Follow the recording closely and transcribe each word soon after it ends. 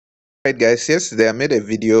Right guys, yesterday I made a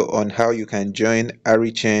video on how you can join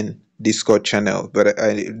Arichain Discord channel, but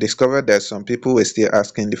I discovered that some people were still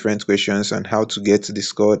asking different questions on how to get to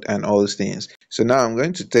Discord and all those things. So now I'm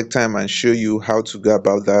going to take time and show you how to go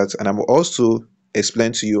about that, and I will also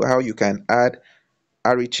explain to you how you can add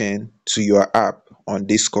Arichain to your app on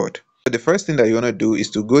Discord. So the first thing that you want to do is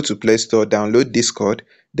to go to Play Store, download Discord,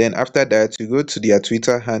 then after that you go to their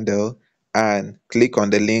Twitter handle and click on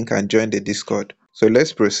the link and join the Discord. So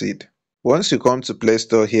let's proceed. Once you come to Play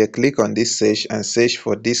Store here, click on this search and search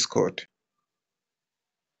for Discord.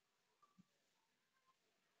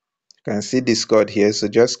 You can see Discord here, so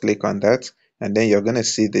just click on that and then you're going to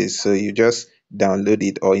see this. So you just download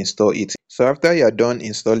it or install it. So after you're done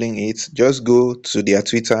installing it, just go to their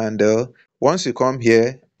Twitter handle. Once you come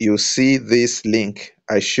here, you'll see this link.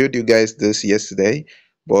 I showed you guys this yesterday,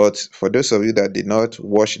 but for those of you that did not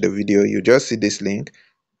watch the video, you just see this link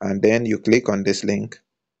and then you click on this link.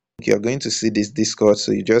 You're going to see this Discord,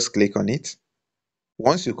 so you just click on it.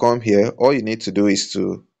 Once you come here, all you need to do is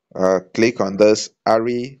to click on this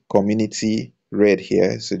Ari community red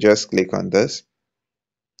here. So just click on this.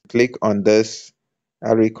 Click on this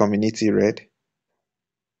Ari community red.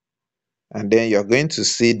 And then you're going to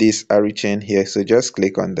see this Arichain here. So just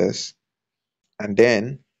click on this. And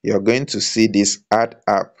then you're going to see this add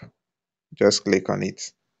app. Just click on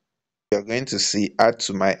it. You're going to see add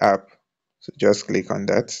to my app. So just click on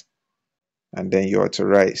that. And then you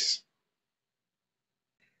authorize.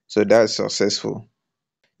 So that's successful.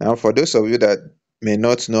 Now, for those of you that may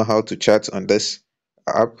not know how to chat on this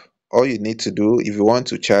app, all you need to do, if you want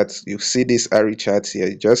to chat, you see this Ari chat here,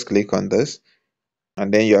 you just click on this,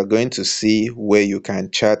 and then you are going to see where you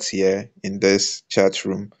can chat here in this chat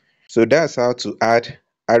room. So that's how to add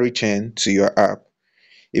Arichain to your app.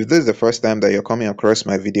 If this is the first time that you're coming across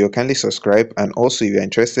my video, kindly subscribe, and also if you're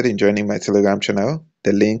interested in joining my Telegram channel,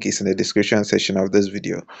 the link is in the description section of this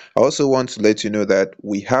video. I also want to let you know that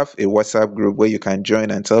we have a WhatsApp group where you can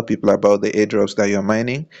join and tell people about the airdrops that you're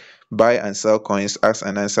mining, buy and sell coins, ask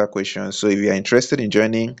and answer questions. So if you're interested in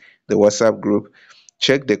joining the WhatsApp group,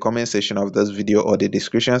 check the comment section of this video or the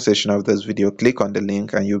description section of this video, click on the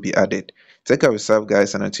link and you'll be added. Take care of yourself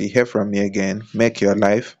guys, and until you hear from me again, make your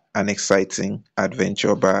life an exciting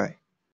adventure. Bye.